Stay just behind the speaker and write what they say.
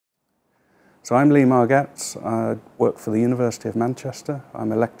So I'm Lee Margetts. I work for the University of Manchester.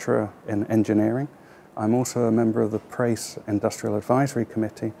 I'm a lecturer in engineering. I'm also a member of the PRACE Industrial Advisory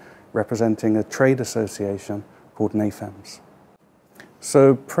Committee, representing a trade association called NAFEMS.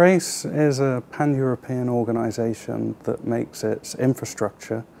 So PRACE is a pan-European organisation that makes its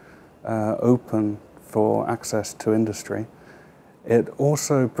infrastructure open for access to industry. It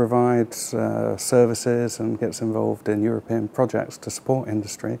also provides services and gets involved in European projects to support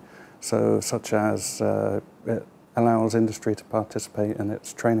industry, such as it allows industry to participate in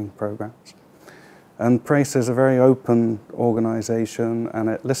its training programs. And PRACE is a very open organisation, and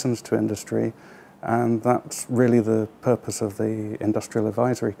it listens to industry, and that's really the purpose of the Industrial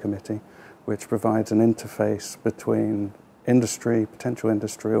Advisory Committee, which provides an interface between industry, potential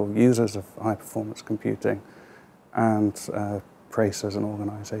industry or users of high-performance computing, and PRACE as an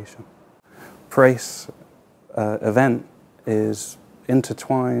organisation. PRACE event is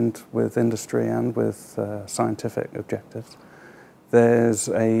intertwined with industry and with scientific objectives. There's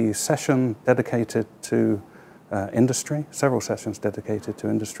a session dedicated to industry, several sessions dedicated to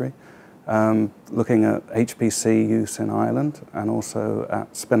industry, looking at HPC use in Ireland and also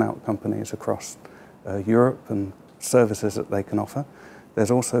at spin-out companies across Europe and services that they can offer.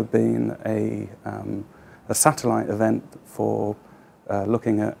 There's also been a satellite event for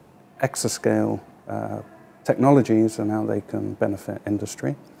looking at exascale technologies and how they can benefit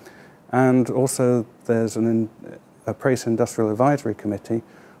industry. And also there's a PRACE Industrial Advisory Committee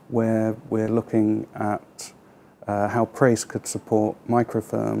where we're looking at how PRACE could support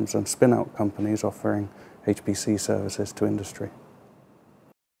microfirms and spin-out companies offering HPC services to industry.